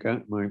asked my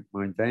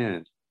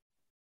dad,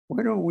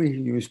 why don't we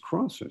use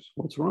crosses?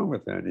 What's wrong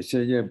with that? And he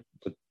said, yeah,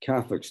 but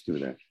Catholics do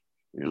that,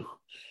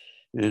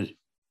 And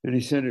he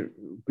said,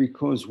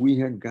 because we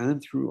had gone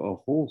through a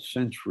whole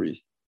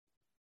century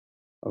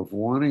of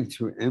wanting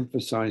to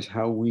emphasize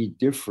how we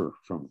differ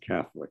from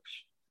Catholics,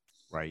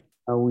 right?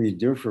 How we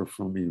differ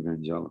from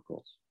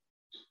evangelicals.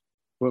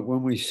 But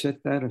when we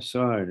set that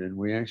aside and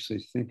we actually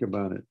think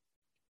about it,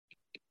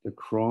 the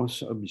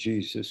cross of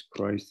Jesus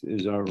Christ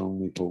is our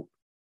only hope.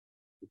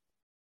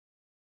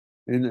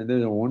 And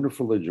there's a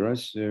wonderful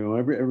address.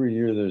 Every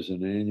year there's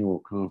an annual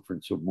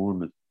conference of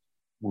Mormons.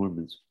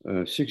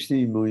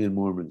 16 million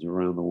Mormons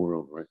around the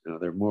world right now.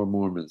 There are more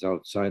Mormons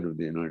outside of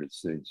the United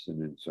States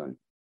than inside.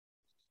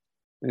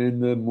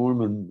 And the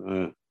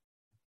Mormon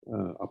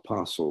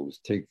apostles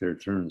take their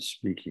turns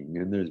speaking.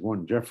 And there's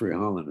one, Jeffrey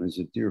Holland, who's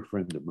a dear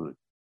friend of mine.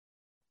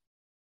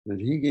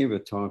 And he gave a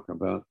talk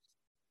about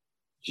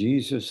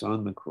Jesus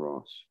on the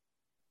cross.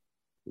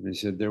 And he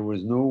said there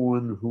was no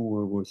one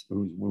who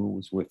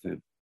was with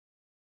him.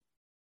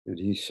 And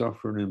he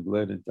suffered and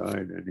bled and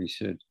died. And he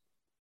said,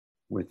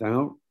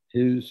 without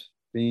his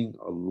being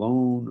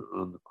alone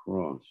on the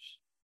cross,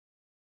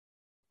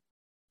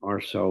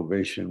 our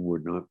salvation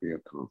would not be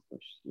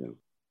accomplished.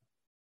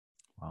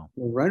 Wow.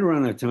 Well, right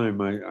around that time,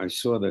 I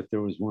saw that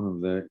there was one of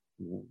the,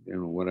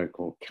 what I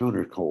call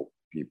counter-cult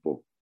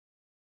people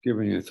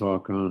giving a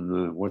talk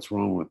on what's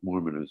wrong with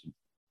Mormonism.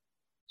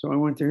 So I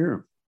went to hear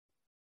him.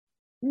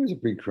 There was a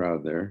big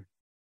crowd there,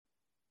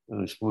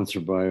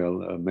 sponsored by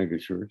a mega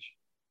church.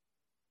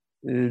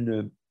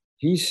 And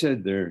he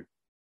said there,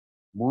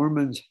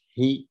 Mormons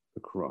hate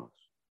the cross.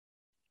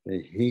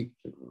 They hate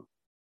the cross.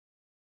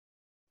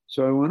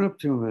 So I went up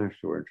to him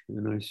afterward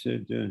and I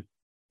said,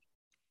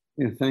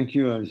 thank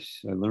you. I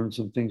learned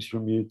some things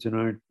from you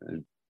tonight.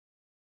 And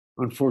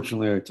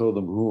unfortunately, I told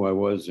them who I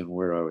was and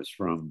where I was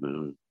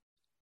from,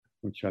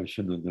 which I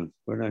shouldn't have done.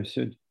 But I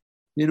said,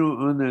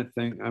 on that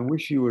thing, I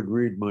wish you would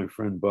read my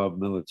friend Bob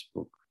Millett's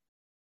book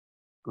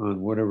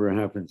on whatever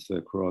happens to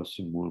the cross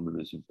in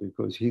Mormonism,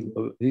 because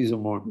he's a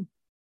Mormon.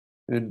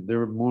 And there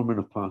are Mormon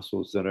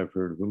apostles that I've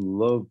heard who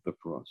love the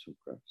cross of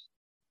Christ.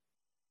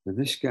 And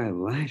this guy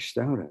lashed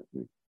out at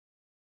me.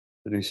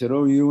 And they said,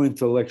 oh, you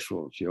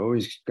intellectuals, you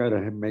always got to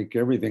make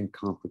everything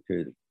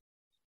complicated.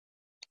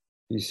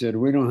 He said,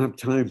 we don't have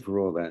time for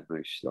all that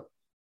nice stuff.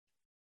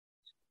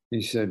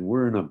 He said,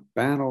 we're in a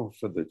battle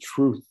for the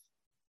truth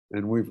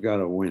and we've got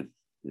to win,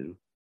 you know.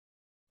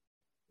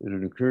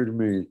 And it occurred to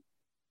me,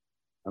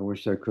 I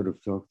wish I could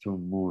have talked to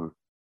him more,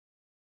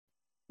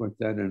 but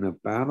that in a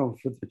battle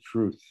for the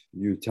truth,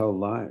 you tell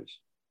lies.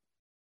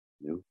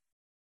 You know,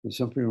 there's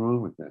something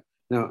wrong with that.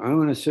 Now, I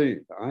want to say,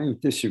 I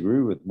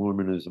disagree with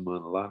Mormonism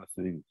on a lot of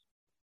things.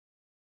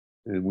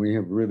 And we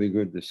have really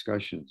good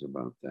discussions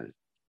about that.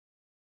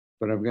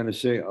 But I've got to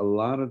say, a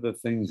lot of the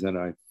things that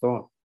I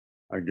thought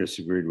I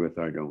disagreed with,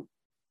 I don't.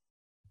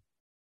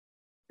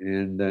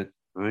 And that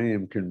I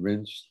am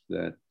convinced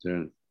that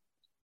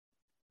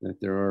that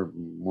there are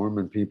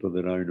Mormon people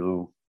that I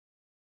know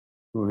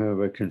who have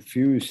a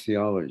confused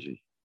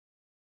theology,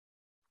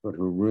 but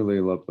who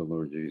really love the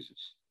Lord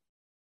Jesus.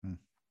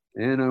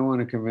 And I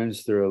want to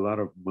convince there are a lot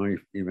of my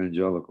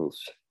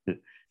evangelicals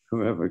who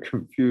have a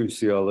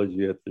confused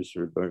theology at this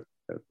or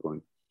that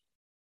point.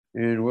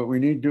 And what we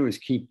need to do is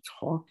keep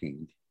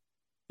talking.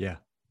 Yeah.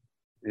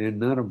 And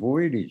not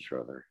avoid each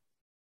other.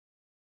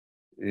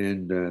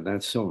 And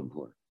that's so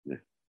important. Yeah.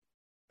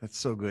 That's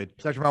so good.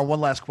 Dr. Brown, one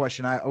last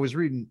question. I was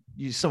reading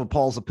some of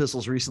Paul's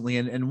epistles recently,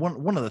 and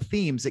one of the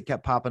themes that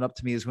kept popping up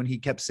to me is when he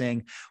kept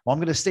saying, well, I'm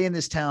going to stay in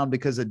this town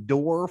because a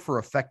door for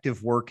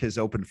effective work has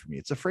opened for me.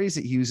 It's a phrase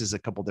that he uses a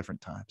couple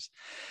different times.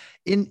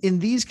 In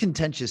these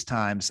contentious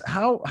times,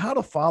 how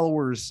do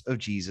followers of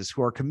Jesus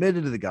who are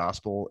committed to the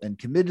gospel and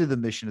committed to the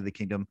mission of the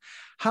kingdom,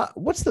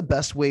 what's the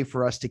best way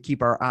for us to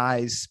keep our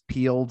eyes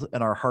peeled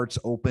and our hearts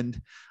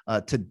opened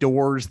to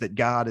doors that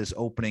God is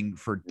opening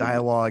for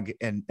dialogue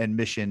and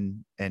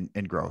mission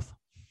and growth?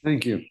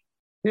 Thank you.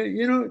 Yeah,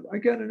 you know, I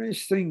got a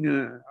nice thing.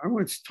 I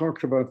once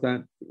talked about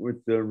that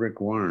with Rick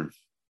Warren,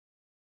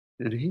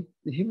 and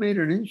he made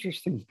an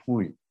interesting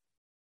point.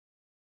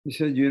 He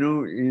said, you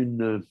know,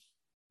 in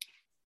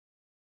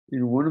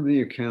one of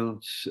the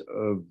accounts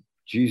of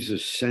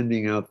Jesus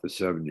sending out the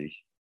 70,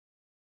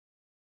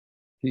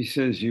 he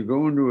says, you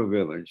go into a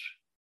village,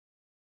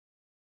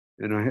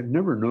 and I had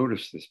never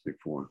noticed this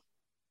before,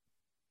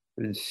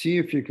 and see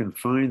if you can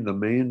find the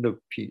man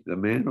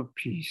of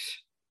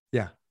peace.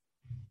 Yeah.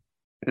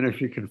 And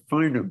if you can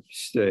find him,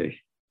 stay.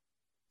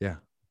 Yeah.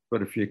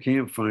 But if you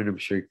can't find him,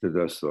 shake the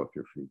dust off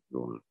your feet,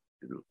 go on,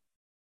 you know.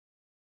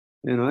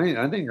 And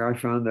I think I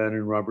found that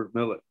in Robert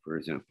Millet, for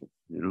example,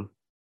 you know.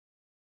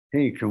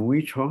 Hey, can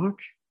we talk?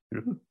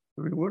 You know,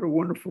 I mean, what a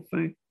wonderful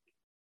thing.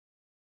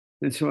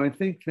 And so I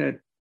think that,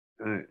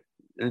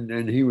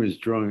 and he was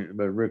drawing,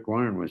 but Rick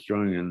Warren was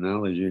drawing an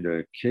analogy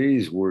to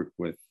Kay's work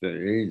with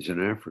AIDS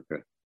in Africa,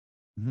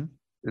 and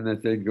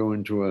that they'd go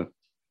into a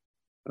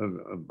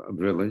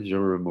village, a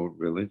remote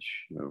village,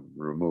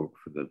 remote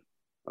for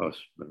us,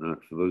 but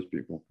not for those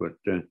people. But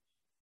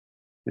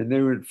and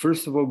they would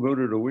first of all go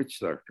to the witch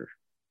doctor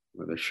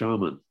or the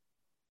shaman,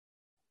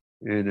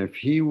 and if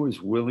he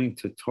was willing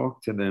to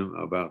talk to them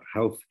about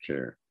health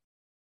care,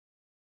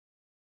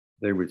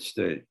 they would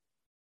stay.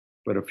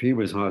 But if he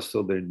was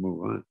hostile, they'd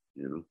move on.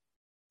 You know.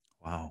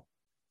 Wow.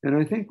 And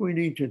I think we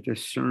need to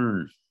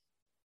discern.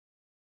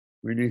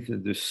 We need to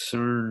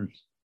discern.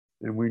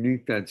 And we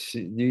need that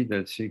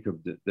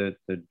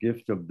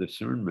gift of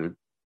discernment,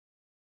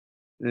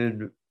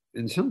 and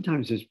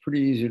sometimes it's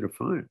pretty easy to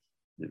find,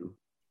 you know.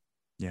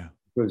 Yeah.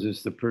 Because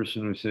it's the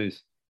person who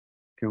says,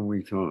 "Can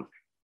we talk?"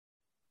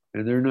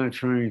 And they're not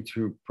trying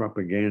to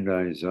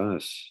propagandize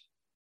us.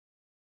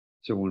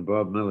 So when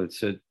Bob Millet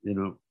said, you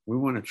know, we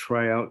want to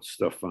try out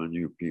stuff on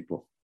you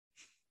people,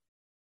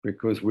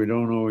 because we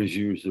don't always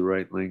use the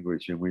right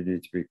language, and we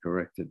need to be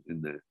corrected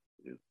in that.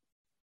 You know?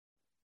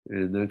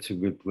 And that's a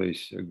good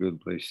place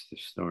to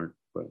start.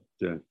 But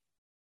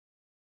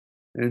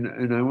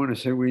and I want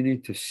to say we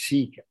need to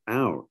seek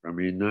out. I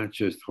mean, not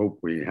just hope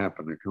we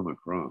happen to come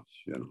across,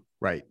 you know.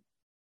 Right.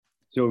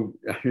 So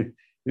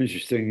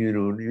interesting, you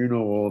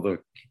know all the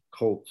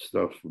cult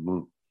stuff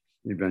among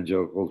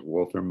evangelicals.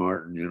 Walter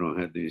Martin, you know,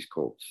 had these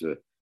cults: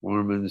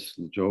 Mormons,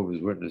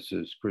 Jehovah's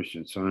Witnesses,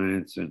 Christian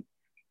Science, and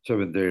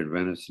Seventh-day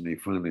Adventists. And he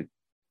finally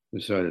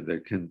decided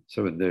that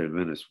Seventh-day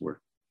Adventists were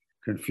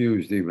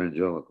confused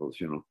evangelicals,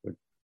 you know. But,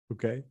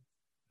 okay.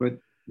 But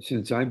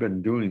since I've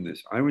been doing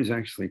this, I was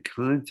actually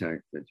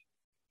contacted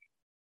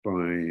by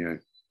a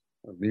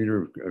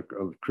leader,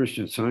 a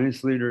Christian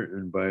Science leader,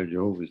 and by a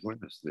Jehovah's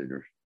Witness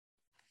leader.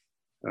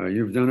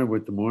 You've done it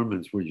with the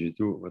Mormons, would you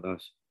do it with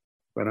us?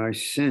 But I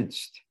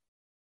sensed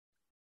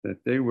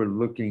that they were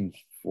looking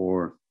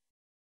for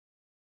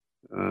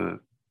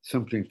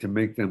something to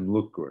make them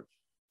look good.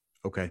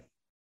 Okay.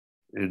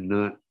 And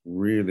not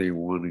really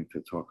wanting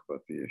to talk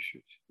about the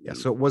issues. Yeah,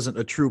 so it wasn't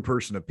a true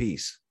person of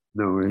peace.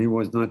 No, he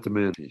was not the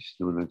man of peace.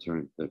 No, that's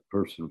right. That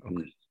person of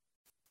peace.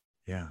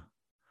 Yeah.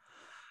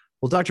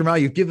 Well, Dr. Mao,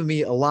 you've given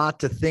me a lot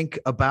to think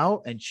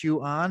about and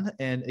chew on.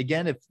 And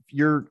again, if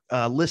you're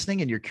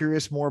listening and you're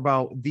curious more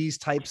about these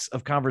types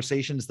of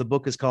conversations, the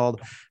book is called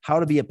How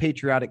to Be a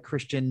Patriotic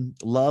Christian,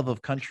 Love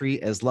of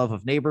Country as Love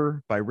of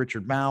Neighbor by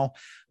Richard Mao,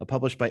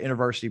 published by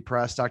InterVarsity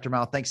Press. Dr.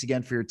 Mao, thanks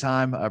again for your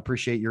time. I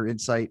appreciate your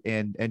insight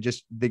and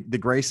just the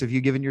grace of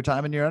you giving your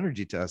time and your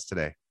energy to us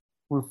today.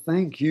 Well,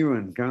 thank you,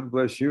 and God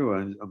bless you.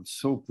 I'm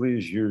so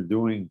pleased you're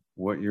doing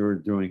what you're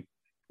doing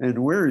and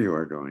where you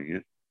are doing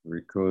it,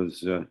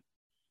 because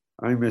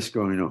I miss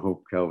going to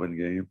Hope Calvin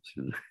games.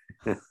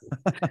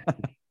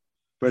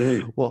 But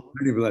hey, well,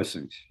 many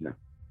blessings. Yeah.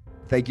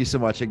 Thank you so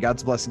much, and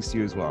God's blessings to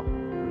you as well.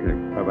 Okay,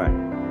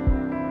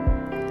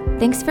 bye-bye.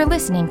 Thanks for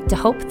listening to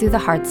Hope Through the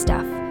Hard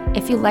Stuff.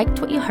 If you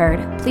liked what you heard,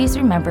 please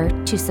remember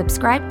to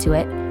subscribe to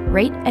it,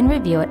 rate and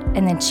review it,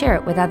 and then share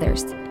it with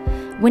others.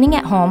 Winning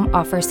at Home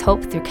offers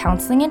hope through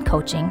counseling and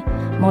coaching,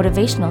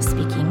 motivational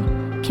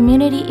speaking,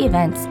 community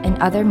events, and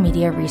other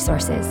media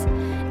resources.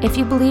 If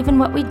you believe in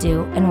what we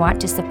do and want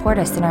to support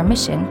us in our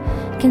mission,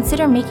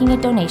 consider making a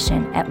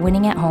donation at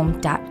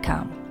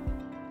winningathome.com.